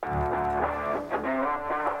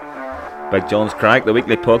Big John's Crack, the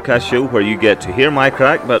weekly podcast show where you get to hear my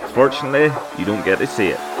crack, but fortunately you don't get to see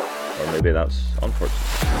it. Or maybe that's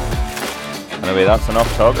unfortunate. Anyway, that's enough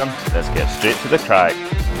talking. Let's get straight to the crack.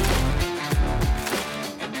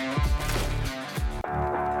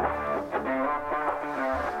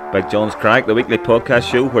 Big John's Crack, the weekly podcast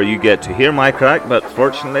show where you get to hear my crack, but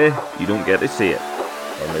fortunately you don't get to see it.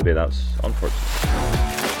 Or maybe that's unfortunate.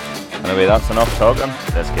 Anyway, that's enough talking.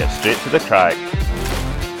 Let's get straight to the crack.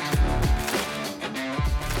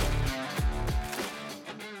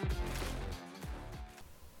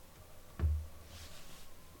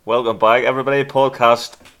 Welcome back, everybody.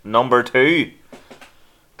 Podcast number 2.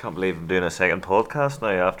 Can't believe I'm doing a second podcast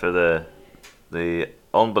now after the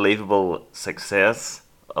unbelievable success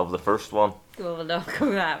of the first one. We'll not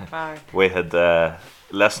go that far. We had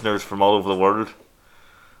listeners from all over the world.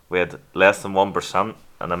 We had less than 1%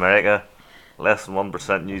 in America, less than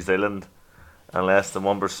 1% in New Zealand, and less than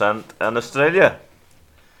 1% in Australia,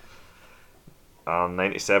 and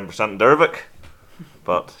 97% in Dervic.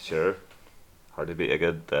 But sure, hard to beat a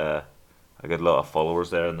good lot of followers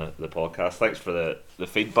there in the podcast. Thanks for the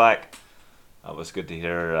feedback. It was good to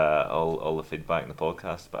hear all the feedback in the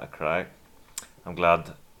podcast about a crack. I'm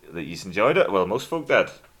glad that you enjoyed it. Well, most folk did.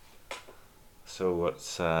 So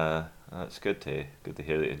it's good to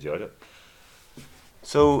hear that you enjoyed it.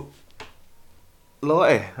 So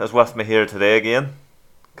Lottie is with me here today again,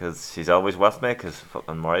 because she's always with me, because I'm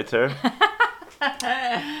fucking married to her.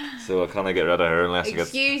 So I can't get rid of her unless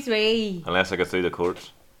I get through the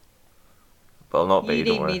courts. But I'll not be. You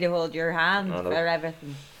need me to hold your hand no. for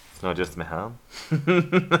everything. It's not just my hand.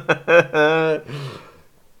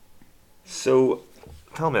 So,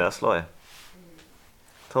 tell me this, Lottie.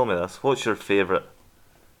 Tell me this. What's your favourite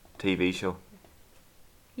TV show?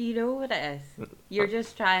 You know what it is. You're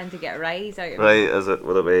just trying to get a rise out of me. Right,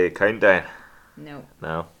 will it be Countdown? No.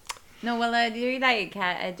 No. No, well, I do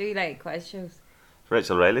like quiz shows. Is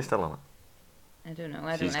Rachel Riley still on it? I don't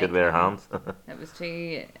know. She's good with her hands.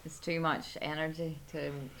 It's too much energy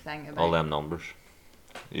to think about. All them numbers.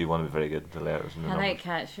 You want to be very good with the letters and the numbers. I like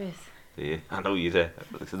catchphrase. Do you? I know you do.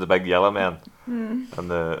 It's the big yellow man and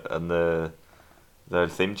the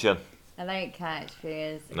theme tune. I like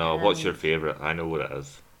catchphrase. No, what's your favourite? I know what it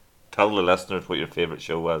is. Tell the listeners what your favourite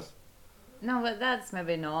show was. No, but that's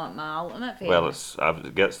maybe not my ultimate favourite. Well,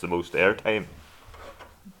 it gets the most airtime.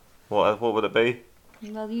 What would it be?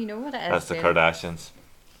 Well, you know what it is. That's the Kardashians.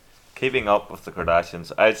 Keeping Up with the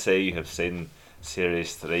Kardashians. I'd say you have seen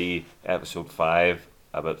Series 3, Episode 5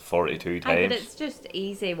 about 42 times. But it's just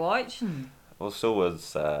easy watching. Well, so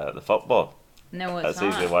was the football. No, it's That's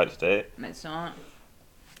not. easy to watch today. It's not.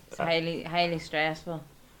 It's highly stressful.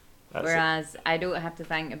 That's Whereas I don't have to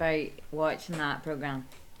think about watching that programme.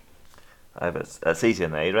 It's easy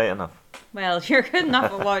night, right enough. Well, you're good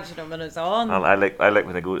enough at watching it when it's on. I like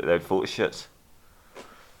when they go to their photo shoots.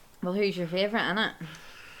 Well, who's your favourite in it?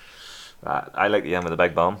 I like the one with the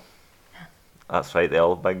big bum. That's right, they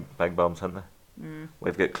all big bums, haven't they?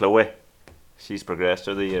 We've got Chloe. She's progressed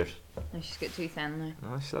through the years. No, she's got too thin now.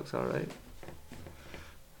 No, she looks alright.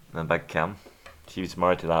 And Big Kim. She was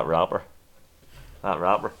married to that rapper.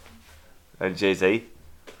 And Jay-Z.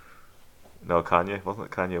 No, Kanye. Wasn't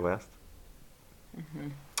it Kanye West? Mm-hmm.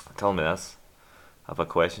 Tell me this. I have a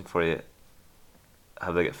question for you.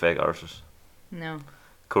 Have they got fake arses? No.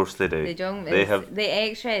 Of course they do. They don't. They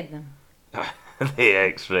X-rayed them. They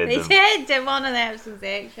X-rayed them. They did. In one of the episodes,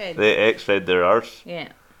 they X-rayed them. They X-rayed their arse. Yeah.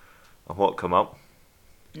 And what come up?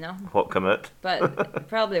 No. What come out? But it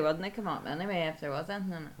probably wouldn't have come up anyway if there was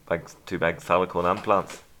anything in it. Two big silicone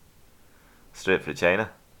implants. Straight for China.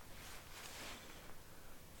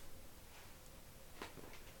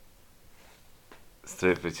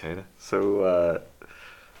 Straight for China. So,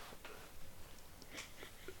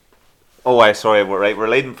 we're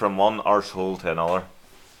leading from one arsehole to another.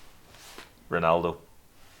 Ronaldo.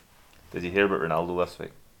 Did you hear about Ronaldo this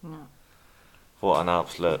week? No. What an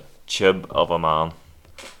absolute chib of a man.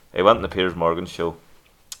 He went on the Piers Morgan show.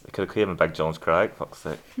 They could have came in Big John's Craig, fuck's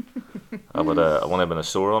sake. I wouldn't have been a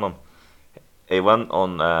sore on him. He went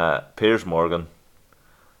on Piers Morgan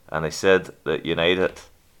and he said that United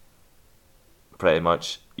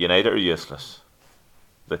are useless.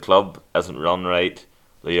 The club isn't run right.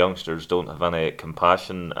 The youngsters don't have any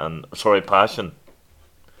passion and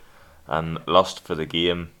lust for the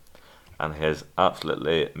game, and he has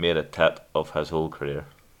absolutely made a tit of his whole career.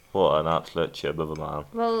 What an absolute chib of a man.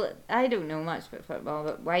 Well, I don't know much about football,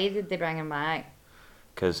 but why did they bring him back?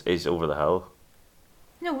 Because he's over the hill.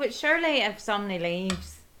 No, but surely if somebody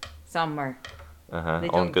leaves somewhere, they on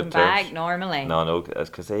don't good come terms. back normally. No, it's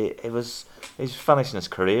because he's finishing his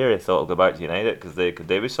career. He thought he'll go back to United because they could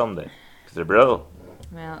do with somebody. because they're brittle.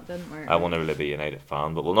 Well, it didn't work. I want to really be a United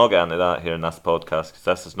fan, but we'll not get into that here in this podcast because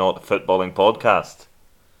this is not a footballing podcast.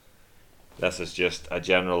 This is just a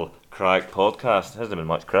general crack podcast. There hasn't been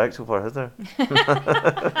much crack so far, has there? There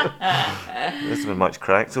hasn't been much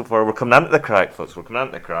crack so far. We're coming into the crack, folks. We're coming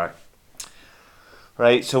into the crack.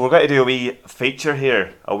 Right, so we're going to do a wee feature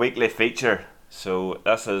here, a weekly feature. So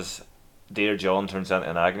this is Dear John turns into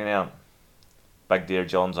an agony aunt. Big Dear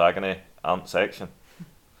John's agony aunt section.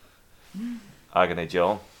 Agony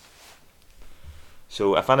John.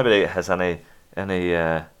 So if anybody has any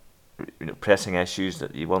pressing issues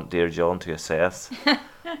that you want Dear John to assess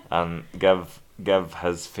and give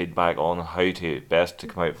his feedback on how to best to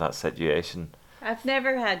come out of that situation. I've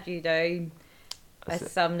never had you down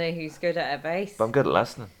as somebody who's good at advice. But I'm good at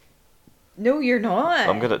listening. No, you're not.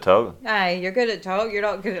 I'm good at talking. Aye, you're good at talk. You're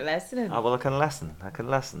not good at listening. Ah, well, I can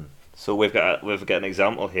listen. So we've got an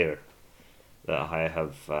example here that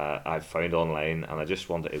I've found online, and I just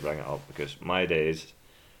wanted to bring it up because my days,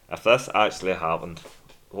 if this actually happened,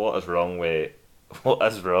 what is wrong with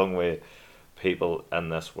people in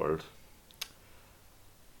this world?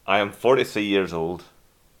 I am 43 years old.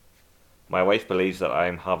 My wife believes that I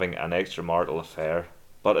am having an extramarital affair,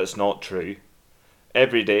 but it's not true.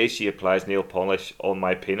 Every day she applies nail polish on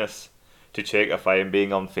my penis to check if I am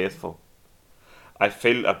being unfaithful. I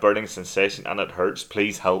feel a burning sensation and it hurts.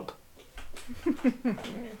 Please help.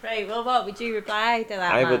 Right, well, what would you reply to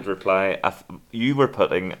that? I would reply, if you were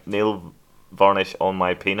putting nail varnish on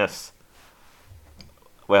my penis,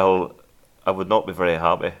 well, I would not be very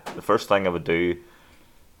happy. The first thing I would do,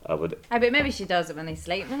 but maybe she does it when they're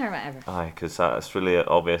sleeping or whatever. Aye, because that's really not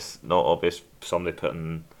obvious, somebody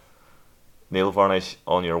putting nail varnish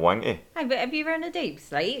on your winky. Aye, but if you were in a deep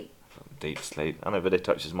sleep. Deep sleep. Anybody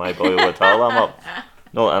touches my boy with a towel, I'm up.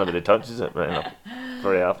 No, anybody touches it right enough.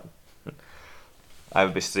 Very often. I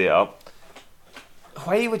would be straight up.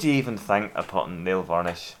 Why would you even think of putting nail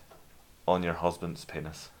varnish on your husband's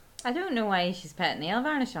penis? I don't know why she's putting nail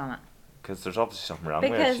varnish on it. Because there's obviously something wrong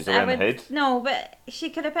with it. She's wearing the head. No, but she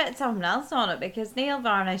could have put something else on it because nail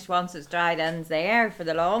varnish, once it's dried in's there for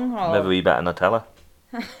the long haul. Maybe a wee bit of Nutella.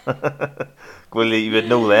 Well, you would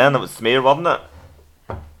know then it was smear, wasn't it?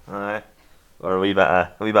 Aye. Or a wee bit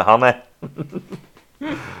of honey. A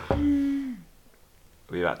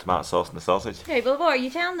wee bit of tomato sauce and the sausage. Okay, well, what are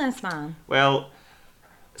you telling this man? Well,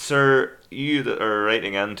 sir, you that are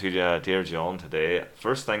writing into Dear John today,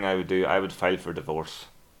 first thing I would do, I would file for divorce.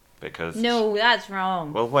 Because no, that's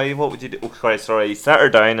wrong. Well, why? What would you do? Oh, sorry. Sit her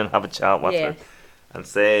down and have a chat with her, and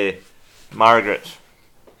say, Margaret,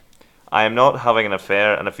 I am not having an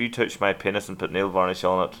affair, and if you touch my penis and put nail varnish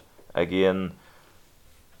on it again,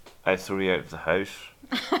 I throw you out of the house.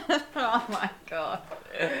 Oh my god!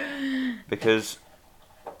 Because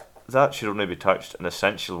that should only be touched in an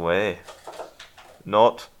essential way,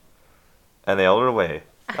 not any other way.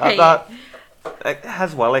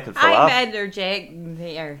 His willy could fall off. I'm interjecting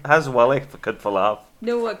here. His willy could fall off.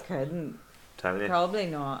 No, it couldn't. Tell you. Probably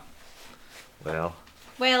not.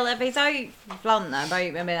 Well, if he's out flaunting about,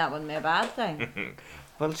 maybe that wouldn't be a bad thing.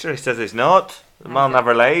 Well, sure, he says he's not. The man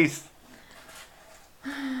never lies.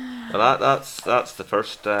 Well, that's the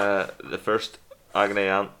first agony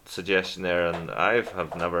aunt suggestion there, and I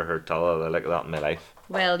have never heard tell her like that in my life.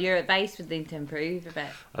 Well, your advice would need to improve a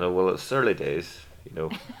bit. I know. Well, it's early days. You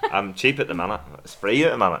know, I'm cheap at the minute. It's free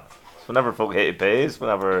at the minute. Whenever folk hate to pay,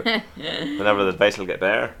 whenever the advice will get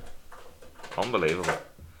better. Unbelievable.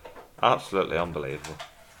 Absolutely unbelievable.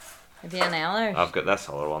 Have you any others? I've got this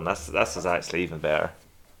other one. This is actually even better.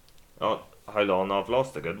 Oh, how long? I've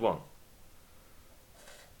lost a good one.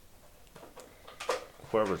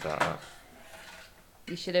 Where was that at?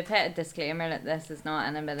 You should have put a disclaimer that this is not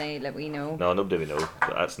anybody that we know. No, nobody we know.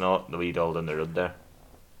 That's not the wee doll in the road there.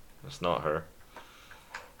 It's not her.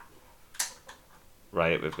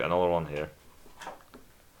 Right, we've got another one here.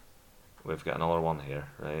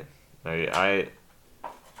 Right. Now,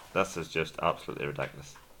 this is just absolutely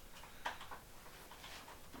ridiculous.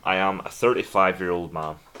 I am a 35-year-old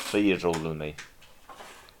man, 3 years older than me.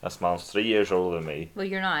 This man's 3 years older than me. Well,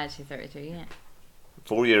 you're not actually 32 yet.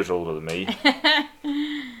 4 years older than me.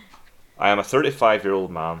 I am a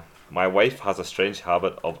 35-year-old man. My wife has a strange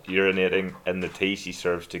habit of urinating in the tea she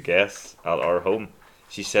serves to guests at our home.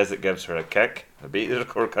 She says it gives her a kick. I bet there's a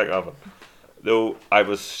core kick of it. Though I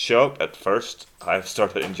was shocked at first, I've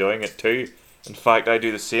started enjoying it too. In fact, I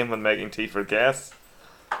do the same when making tea for guests.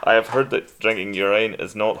 I have heard that drinking urine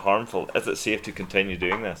is not harmful. Is it safe to continue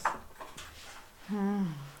doing this?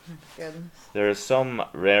 Goodness. There are some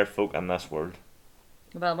rare folk in this world.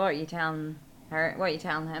 Well, what are you telling her? What are you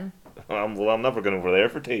telling him? Well, I'm never going over there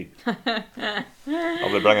for tea.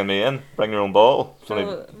 I'll be bringing me in. Bring your own bottle.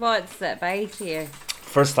 So what's the advice here?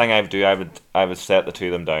 First thing I would set the two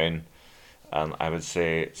of them down, and I would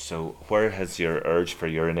say, so where has your urge for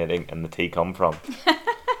urinating in the tea come from?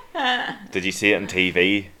 Did you see it on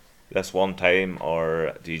TV this one time,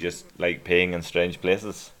 or do you just like peeing in strange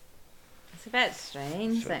places? It's a bit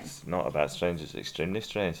strange. It's not a bit strange, it's extremely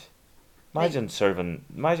strange. Imagine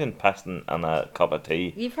pissing in a cup of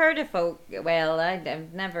tea. You've heard of folk, well,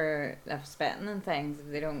 I've never of spitting and things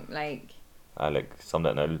if they don't like. I like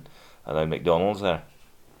something in McDonald's there.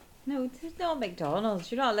 No, it's not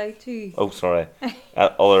McDonald's. You're not allowed to. Oh, sorry.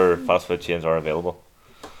 Other fast food chains are available.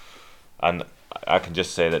 And I can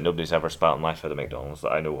just say that nobody's ever spat on my food at McDonald's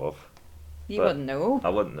that I know of. You wouldn't know. I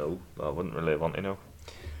wouldn't know. I wouldn't really want to know.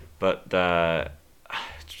 But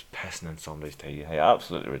just pissing in somebody's tea, hey,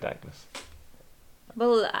 absolutely ridiculous.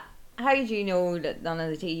 Well, how do you know that none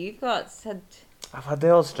of the tea you've got said... I've had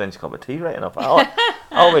the odd strange cup of tea right enough. I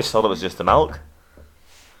always thought it was just the milk.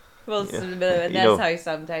 Well, so in this house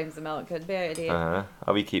sometimes the milk could be out of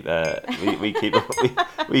date. We keep we keep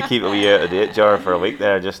a wee out of date jar for a week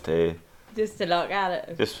there just to look at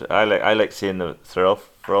it. I like seeing the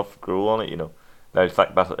froth grow on it, you know. Now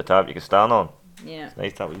thick bit at the top you can stand on. Yeah. It's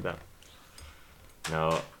nice that wee bit.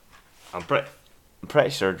 No, I'm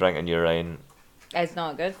pretty sure drinking urine. It's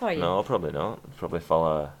not good for you. No, probably not. It's probably full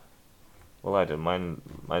of. Well, I don't mind.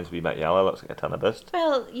 Mine's a wee bit yellow. Looks like a tin of boost.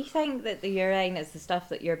 Well, you think that the urine is the stuff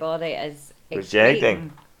that your body is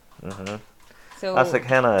rejecting. So that's like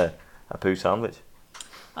kind of a poo sandwich.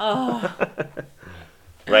 Oh.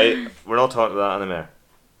 Right, we're not talking about that anymore.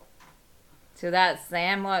 So that's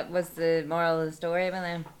them. What was the moral of the story about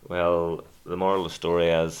them? Well, the moral of the story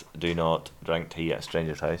is do not drink tea at a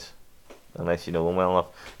stranger's house. Unless you know them well enough.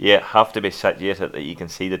 You have to be situated that you can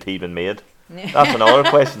see the tea being made. That's another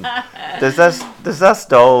question. Does this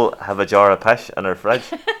doll have a jar of pish in her fridge?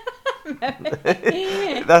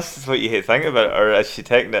 That's what you think about. Or is she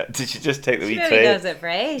taking it? Did she just take the wee tray? She does it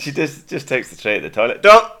fresh. She just takes the tray at the toilet.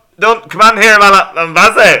 Don't come in here, man. I'm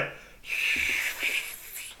busy.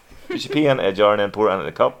 Did she pee into a jar and then pour it into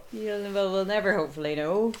the cup? We'll never hopefully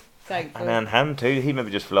know. Thankfully. And then him too. He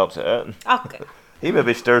maybe just flops it out. Okay. He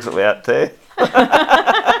maybe stirs it with that too.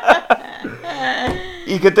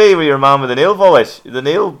 You could do with your man with the nail varnish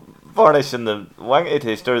and the wanky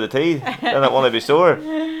to stir the tea, and it won't be sore.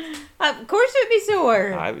 Of course it would be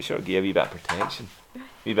sore. I would sure give you a wee bit of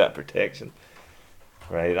protection.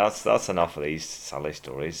 Right, that's enough of these silly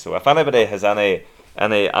stories. So if anybody has any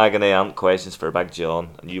agony aunt questions for Big John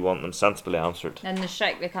and you want them sensibly answered, and they're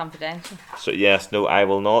strictly confidential. So yes, no, I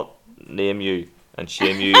will not name you and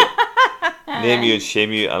shame you,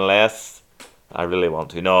 unless I really want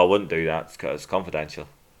to. No, I wouldn't do that because it's confidential.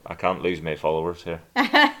 I can't lose my followers here.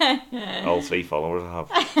 All 3 followers I have.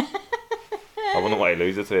 I wouldn't want to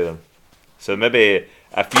lose the 3 of them. So maybe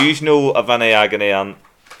if you know of any agony aunt,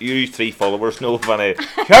 you 3 followers know of any.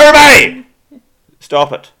 Kirby!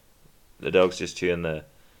 Stop it. The dog's just chewing the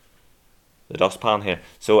dustpan here.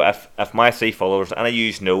 So if my 3 followers, any of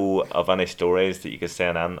you know of any stories that you could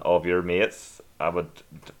send in of your mates, I'd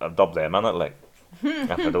dub them in it, like,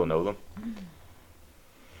 if I don't know them.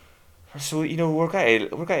 So, you know, we're going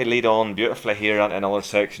to lead on beautifully here into another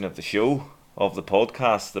section of the show, of the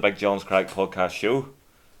podcast, the Big John's Crack podcast show.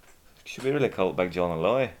 Should we really call it Big John and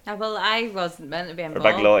Loy? Well, I wasn't meant to be involved.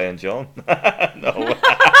 Or Big Loy and John? No.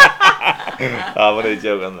 I'm only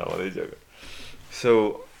joking.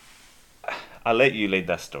 So, I'll let you lead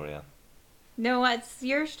this story in. No, it's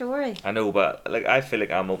your story. I know, but like I feel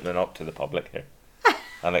like I'm opening up to the public here.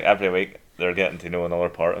 And like every week, they're getting to know another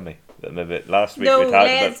part of me. That maybe last week we talked about...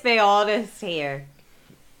 No, let's be honest here.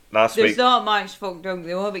 There's not much folk don't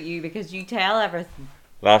know about you because you tell everything.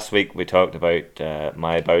 Last week we talked about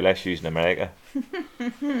my bowel issues in America,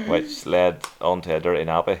 which led on to a dirty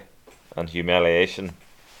nappy and humiliation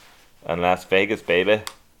in Las Vegas, baby.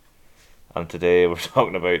 And today we're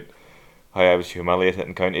talking about how I was humiliated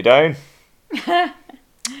in County Down.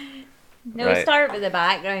 No, right. Start with the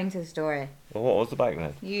background to the story. Well, what was the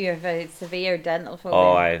background? You have a severe dental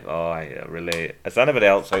phobia. I really... Is anybody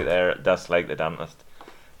else out there dislike the dentist?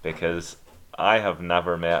 Because I have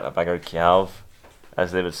never met a bigger calf,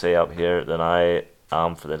 as they would say up here, than I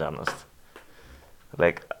am for the dentist.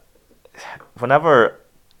 Like, whenever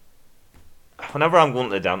I'm going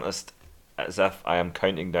to the dentist, as if I am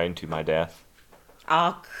counting down to my death.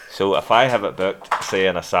 Oh. So if I have it booked, say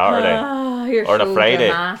on a Saturday or on a Friday,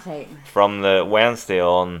 dramatic. From the Wednesday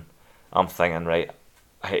on, I'm thinking, right,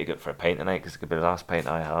 I hate to go for a pint tonight because it could be the last pint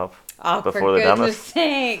I have before for the goodness dentist.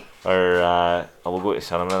 Sake. Or I will go to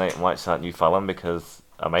cinema tonight and watch that new film because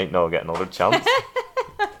I might not get another chance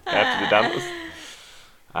after the dentist.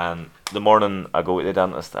 And the morning I go to the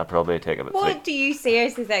dentist, I probably take about 3. What do you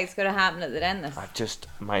seriously think is going to happen at the dentist?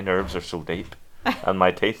 My nerves are so deep. And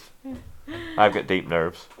my teeth. I've got deep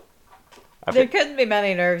nerves. There couldn't be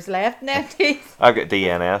many nerves left in their teeth. I've got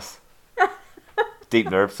D.N.S. Deep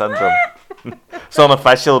nerve syndrome. It's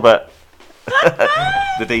unofficial, but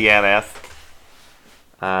the D.N.S.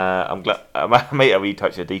 I'm glad I might have a wee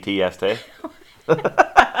touch of D.T.S. too.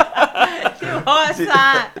 What's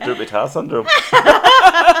that? Droopy tail syndrome.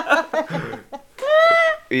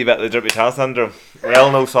 You bet the droopy tail syndrome. We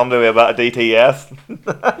all know somebody with a bit of D.T.S. No,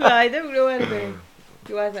 I don't know anything.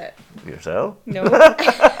 Who was it? Yourself? No.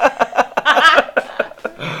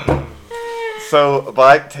 So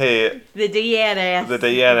back to the D.N.S. The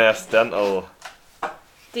D.N.S. dental.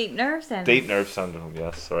 Deep nerve syndrome. Deep nerve syndrome,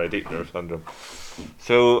 yes. Sorry, deep nerve syndrome.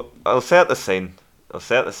 So I'll set the scene.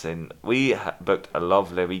 We booked a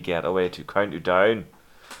lovely wee getaway to County Down.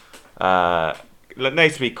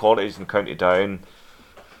 Nice wee cottage in County Down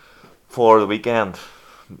for the weekend.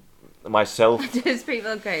 Myself. Does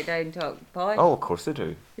people go down talk boy? Oh, of course they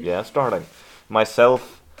do. Yeah, starting.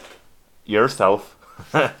 Myself, yourself,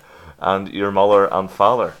 and your mother and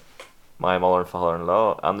father. My mother and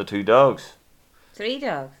father-in-law, and the 2 dogs. 3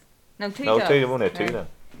 dogs? No, 2 No, dogs. 2, only 2 Right. now.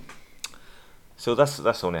 So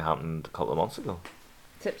that's only happened a couple of months ago.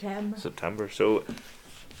 September. So,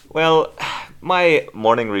 well, my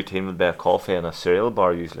morning routine would be a coffee and a cereal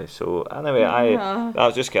bar usually. So anyway,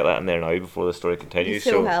 I'll just get that in there now before the story continues.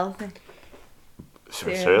 You're so healthy.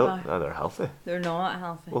 Cereal? No, they're healthy. They're not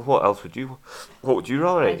healthy. Well, what would you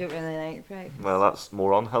rather I eat? don't really like breakfast. Well, that's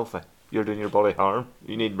more unhealthy. You're doing your body harm.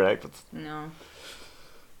 You need breakfast. No.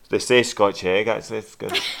 They say Scotch egg, actually, it's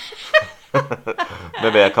good.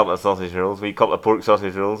 Maybe a couple of sausage rolls, a couple of pork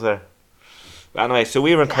sausage rolls there. But anyway, so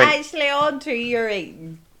we were actually on to your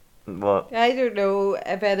eating. What? I don't know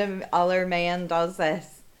if any other man does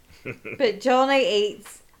this, but Johnny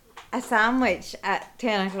eats a sandwich at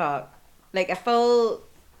 10 o'clock. Like a full,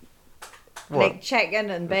 like chicken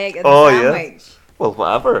and bacon sandwich. Yeah. Well,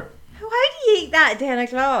 whatever. Why do you eat that at 10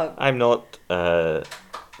 o'clock? I'm not,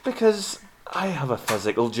 because I have a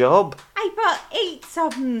physical job. But eat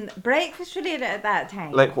something breakfast related at that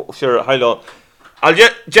time. Like, sure, how long?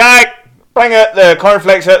 Jack, bring out the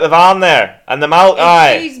cornflakes out the van there, and the milk,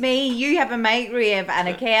 Excuse me, you have a microwave and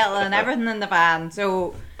a kettle and everything in the van,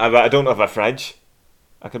 so... I don't have a fridge.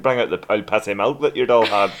 I could bring out the pissy milk that your dog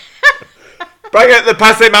had. Bring out the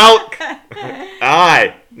pissy milk!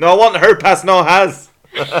 Aye. No, I want her piss, no his.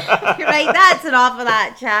 Right, that's enough of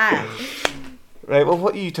that chat. Right, well,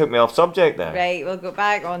 what you took me off subject there. Right, we'll go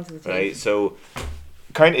back onto the tape. Right, so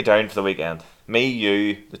County Down for the weekend. Me,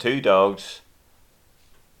 you, the 2 dogs,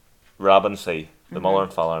 Rob and C, the mother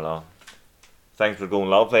and father-in-law. Things were going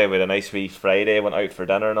lovely. We had a nice wee Friday, went out for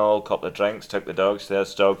dinner and all, couple of drinks, took the dogs to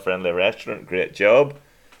this dog-friendly restaurant. Great job.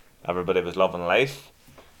 Everybody was loving life.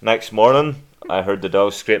 Next morning, I heard the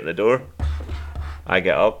dogs scraping the door. I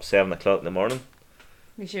get up, 7 o'clock in the morning.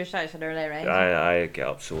 We sure started early, right? I get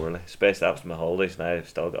up so early. Especially after my holidays, and I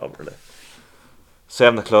still get up early.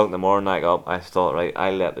 7 o'clock in the morning, I got up. I thought, right,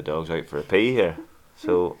 I'll let the dogs out for a pee here.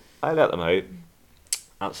 So I let them out.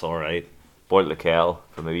 That's alright. Boiled the kettle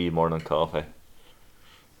for my wee morning coffee.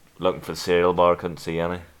 Looking for the cereal bar, couldn't see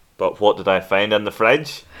any. But what did I find in the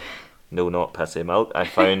fridge? No, not pissy milk. I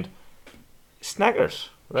found Snickers,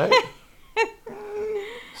 right?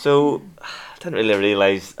 So I didn't really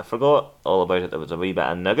realise. I forgot all about it. There was a wee bit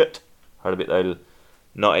of nugget. Heard about the old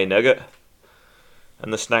naughty nugget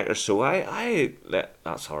and the Snickers. So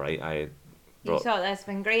that's alright. You thought that's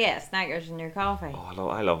been great, Snickers in your coffee. Oh,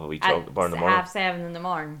 I love a wee chocolate bar in the morning. 7:30 in the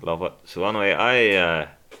morning. Love it. So anyway,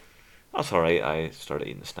 that's alright. I started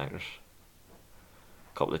eating the Snickers.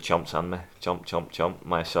 A couple of chumps on me. Chump.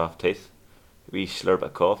 My soft teeth. Wee slurp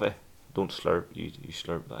of coffee. Don't slurp. You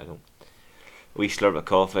slurp, but I don't. Wee slurp of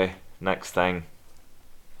coffee. Next thing,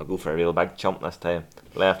 I'll go for a real big chump this time.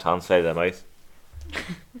 Left hand side of the mouth.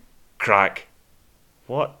 Crack.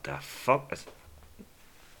 What the fuck is...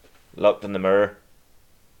 Looked in the mirror.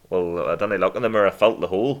 Well, I didn't look in the mirror, I felt the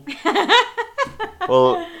hole.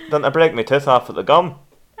 Well, didn't I break my tooth off at the gum?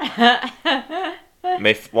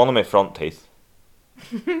 One of my front teeth.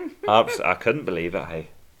 I couldn't believe it, hey.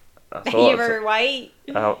 I thought you were white.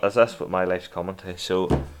 Is this what my life's coming to?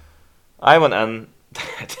 So, I went in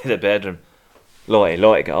to the bedroom. Lottie,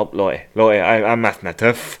 get up, Lottie, I missed my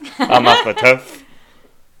tooth.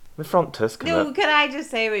 My front tooth came out. No, can I just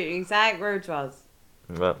say what your exact words was?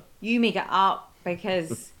 What? You make it up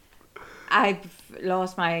because I've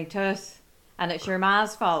lost my tooth And it's your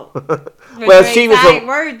ma's fault. Well, she was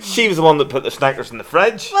the one that put the Snickers in the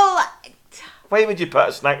fridge. Well, why would you put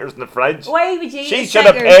a Snickers in the fridge? Why would you? She should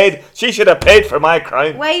have paid for my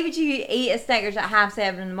crown. Why would you eat a Snickers at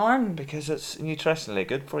 7:30 in the morning? Because it's nutritionally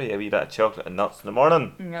good for you. A wee bit of chocolate and nuts in the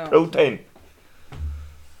morning. No. Protein.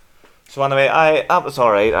 So anyway, that was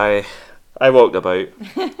all right. I walked about,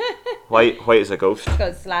 white as a ghost,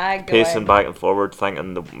 got slagged pacing away. back and forward,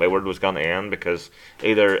 thinking my word was going to end because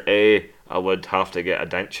either A, I would have to get a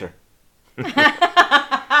denture.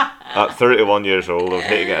 At 31 years old, I would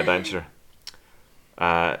hate to get a denture.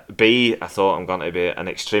 B, I thought I'm going to be an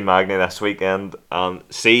extreme agony this weekend. And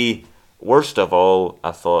C, worst of all,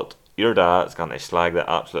 I thought your dad's going to slag the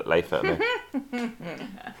absolute life out of me.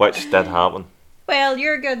 Which did happen. Well,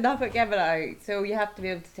 you're good enough at giving it out, so you have to be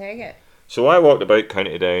able to take it. So I walked about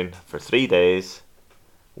County Down for 3 days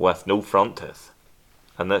with no front tooth.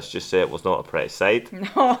 And let's just say it was not a pretty sight.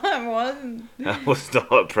 No, it wasn't. It was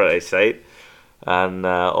not a pretty sight. And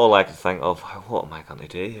all I could think of, what am I going to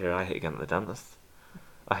do here? I hate getting to the dentist.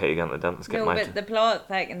 No, but the plot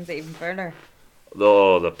thickens even further.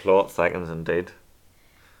 Oh, the plot thickens indeed.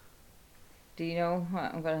 Do you know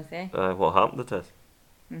what I'm going to say? What happened to tooth?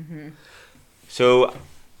 Mm-hmm. So,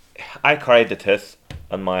 I carried the tooth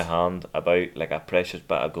in my hand about like a precious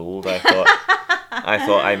bit of gold. I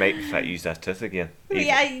thought I might be fit to use that tooth again.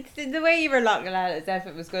 Yeah, the way you were looking at it as if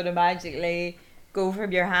it was going to magically go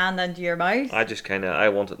from your hand into your mouth. I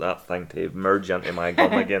wanted that thing to merge into my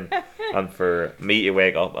gum again and for me to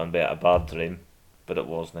wake up and be a bad dream. But it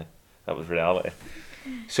wasn't. That was reality.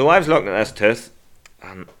 So I was looking at this tooth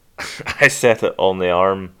and I set it on the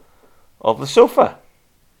arm of the sofa.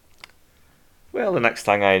 Well, the next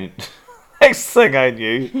thing I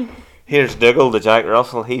knew, here's Dougal, the Jack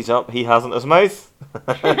Russell. He's up. He hasn't his mouth.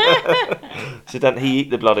 So didn't he eat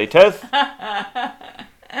the bloody tooth?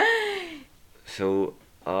 So,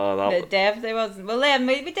 It definitely wasn't. Well, then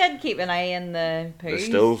we did keep an eye on the poos. The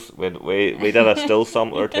stills. We did a still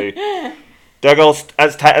sample or two. Dougal,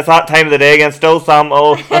 it's that time of the day again. Still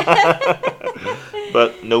sample.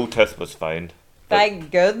 But no tooth was found.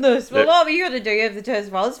 Thank goodness. Well, what were you going to do if the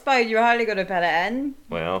tooth was found? You were hardly going to put it in.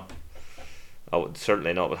 Well, I would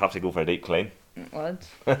certainly not. Would have to go for a deep clean. What?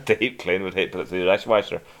 The deep clean would hate to put it through the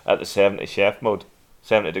dishwasher at the 70 chef mode.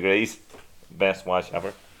 70 degrees. Best wash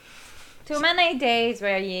ever. Too many days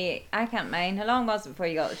where I can't mind. How long was it before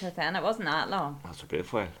you got the tooth in? It wasn't that long. That's a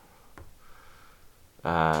great while.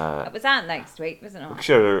 It was that next week, wasn't it?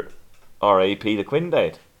 Sure, R.I.P. the Queen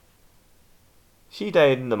died. She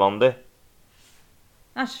died on the Monday.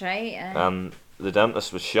 That's right. And the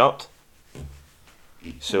dentist was shut.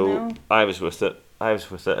 So No. I was with it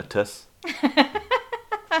a tooth.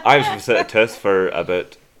 I was with it a tooth for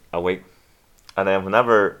about a week. And then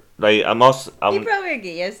whenever... Right, you probably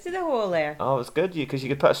get used to the hole there. Oh, it's good because you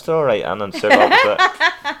could put a straw right in and sit up with it.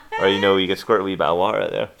 Or you could squirt a wee bit of water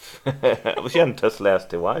out there. Well, she hadn't toothless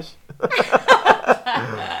to wash.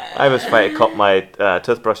 I was trying to cut my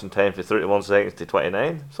toothbrushing time from 31 seconds to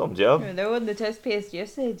 29. Some job. You're knowing the toothpaste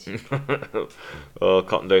usage. Oh,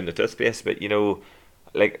 cutting down the toothpaste, but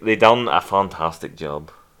like they done a fantastic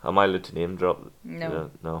job. Am I allowed to name drop?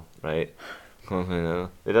 No. No, right.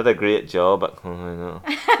 They did a great job at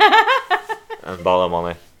and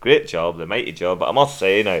Ballymoney. Great job, the mighty job. But I must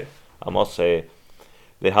say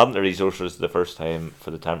they hadn't the resources the first time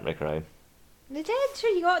for the temporary crown. They did,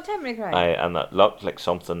 sure, you got a temporary crown. And it looked like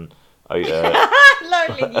something out of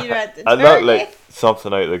Looked like you had the it looked like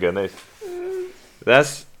something out of the Guinness.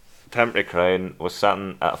 This temporary crown was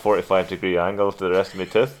sitting at a 45-degree angle to the rest of my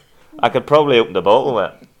tooth. I could probably open the bottle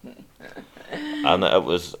with it. And it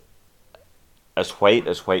was as white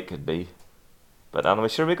could be. But anyway,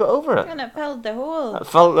 sure, we got over it. And it filled the hole. It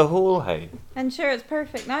filled the whole hey. And sure, it's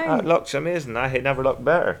perfect now. It looks amazing. I had never looked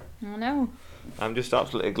better. I know. I'm just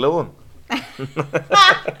absolutely glowing. I'm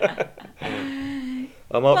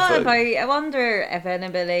What absolutely... about, I wonder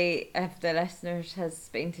if the listeners has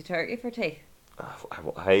been to Turkey for tea.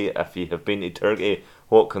 Hey, if you have been to Turkey,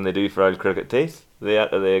 what can they do for old cricket teeth?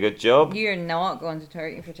 Are they a good job? You're not going to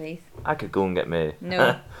Turkey for teeth. I could go and get me.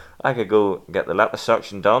 No. I could go get the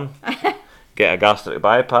liposuction done, get a gastric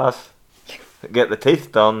bypass, get the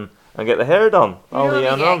teeth done, and get the hair done. You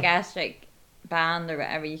don't get a gastric band or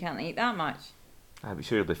whatever. You can't eat that much. I'd be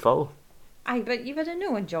sure you'll be full. But you've had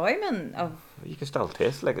no enjoyment of. You can still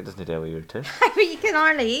taste like it doesn't do with your teeth. But you can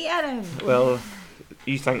hardly eat it. Well,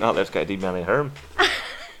 you think that there's got to do many harm?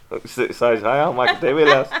 Size I am, I could do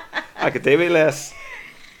with less.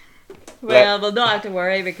 Well, we'll not have to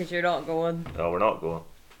worry because you're not going. No, we're not going.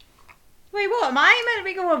 Wait, what am I meant to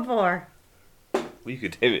be going for? We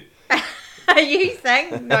could do it. You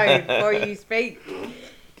sing now before you speak.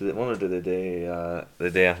 Do they want to do the day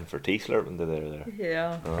anything for tea slurping? Do they there?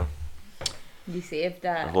 Yeah. Oh. You saved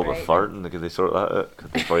that. I hope right? I'm farting. Could they sort that out?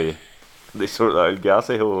 Could they sort that out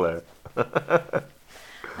gassy hole there?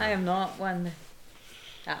 I am not one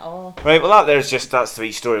at all. Right, well that's the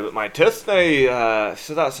wee story about my tooth now.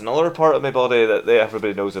 So that's another part of my body that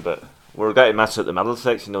everybody knows about. We're getting messed at the middle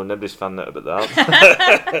section, nobody's finding out about that.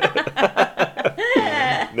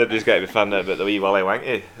 Nobody's getting to find out about the wee Willy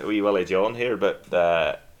Wanky, the wee Willy John here,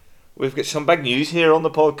 but we've got some big news here on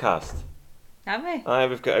the podcast. Have we?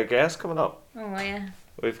 We've got a guest coming up. Oh yeah.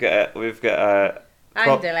 We've got a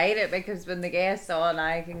I'm delighted because when the guest's on,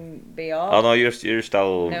 I can be off. Oh no, you're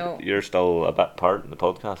still No. You're still a bit part in the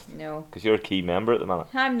podcast. No. Because you're a key member at the minute.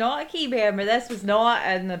 I'm not a key member. This was not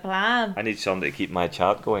in the plan. I need somebody to keep my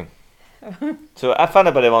chat going. So if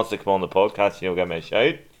anybody wants to come on the podcast, give me a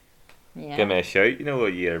shout. Yeah. Give me a shout.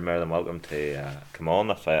 You're more than welcome to come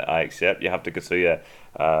on. If I accept, you have to go through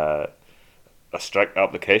a strict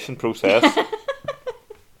application process.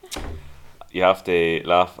 You have to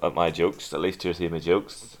laugh at my jokes, at least 2 or 3 of my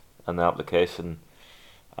jokes in the application,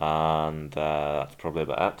 and that's probably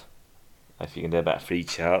about it. If you can do a bit of free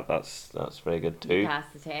chat, that's very good too. Pass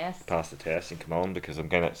the test. Pass the test and come on, because I'm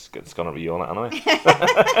kind of it's gonna be on it anyway.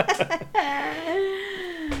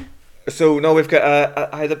 So no, we've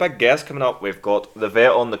got the big guest coming up. We've got the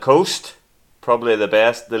vet on the coast, probably the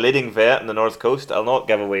leading vet in the North Coast. I'll not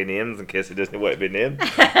give away names in case he doesn't want to be named.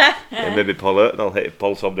 And maybe pull out, and I'll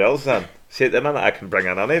pull somebody else in. See, at the minute I can bring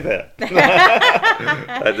in any vet.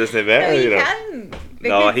 That doesn't matter, No, you can.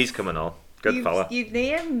 No, he's coming on. Good fella. You've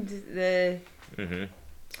named the. Mhm.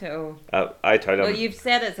 So. I told him. Well, you've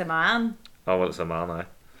said it's a man. Oh, well, it's a man, aye.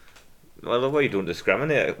 Well, the way you don't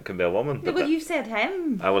discriminate, it can be a woman. No, well, you've said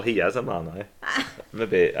him. Well, he is a man, aye.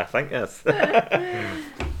 Maybe, I think, yes.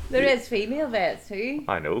 There is female vets too.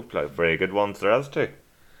 I know, very good ones there is too.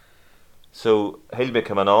 So, he'll be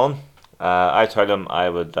coming on. I told him I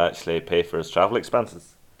would actually pay for his travel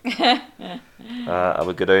expenses. I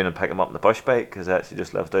would go down and pick him up in the push bike, because I actually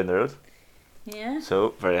just live down the road. Yeah.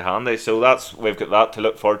 So, very handy. So, we've got that to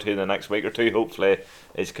look forward to in the next week or two. Hopefully,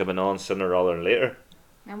 he's coming on sooner rather than later.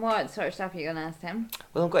 And what sort of stuff are you going to ask him?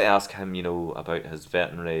 Well, I'm going to ask him, about his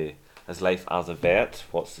life as a vet.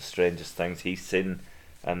 What's the strangest things he's seen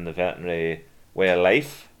in the veterinary way of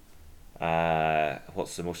life?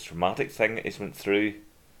 What's the most traumatic thing that he's went through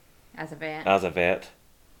As a vet.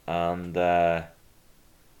 And we're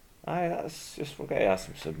going to ask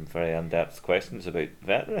him some very in-depth questions about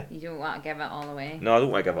veterinary. You don't want to give it all away. No, I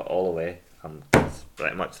don't want to give it all away.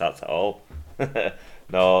 Pretty much that's it all.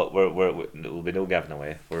 No, there'll be no giving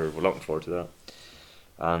away. We're looking forward to that.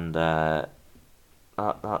 And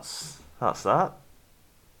that's that.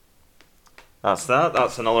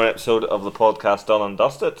 That's another episode of the podcast done and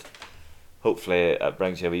dusted. Hopefully it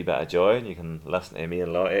brings you a wee bit of joy, and you can listen to me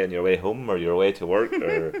and Lottie on your way home or your way to work,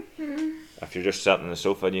 or if you're just sitting on the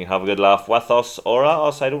sofa and you can have a good laugh with us or at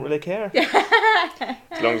us, I don't really care.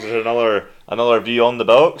 As long as there's another view on the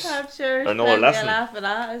box. I'm sure. Or another lesson. Laughing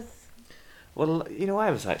at us. Well,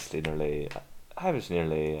 I was actually nearly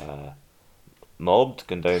mobbed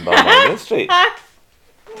going down Balmoney Main Street.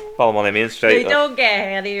 Balmoney Main Street. You don't get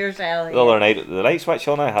ahead of yourself. The other night, the light switch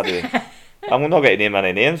on, I had to. I'm not going to name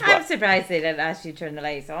any names, I'm but surprised they didn't ask you to turn the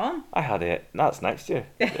lights on. I had it. That's next year.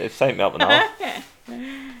 They've signed me up and off.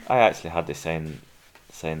 I actually had to sign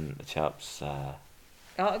the chap's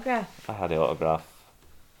Autograph. I had the autograph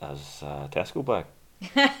as a Tesco bag.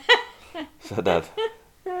 So I did.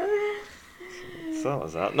 So that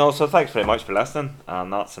was that. No, so thanks very much for listening,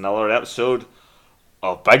 and that's another episode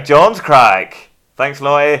of Big John's Crack. Thanks,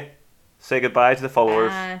 Lottie. Say goodbye to the followers.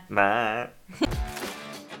 Bye. Bye.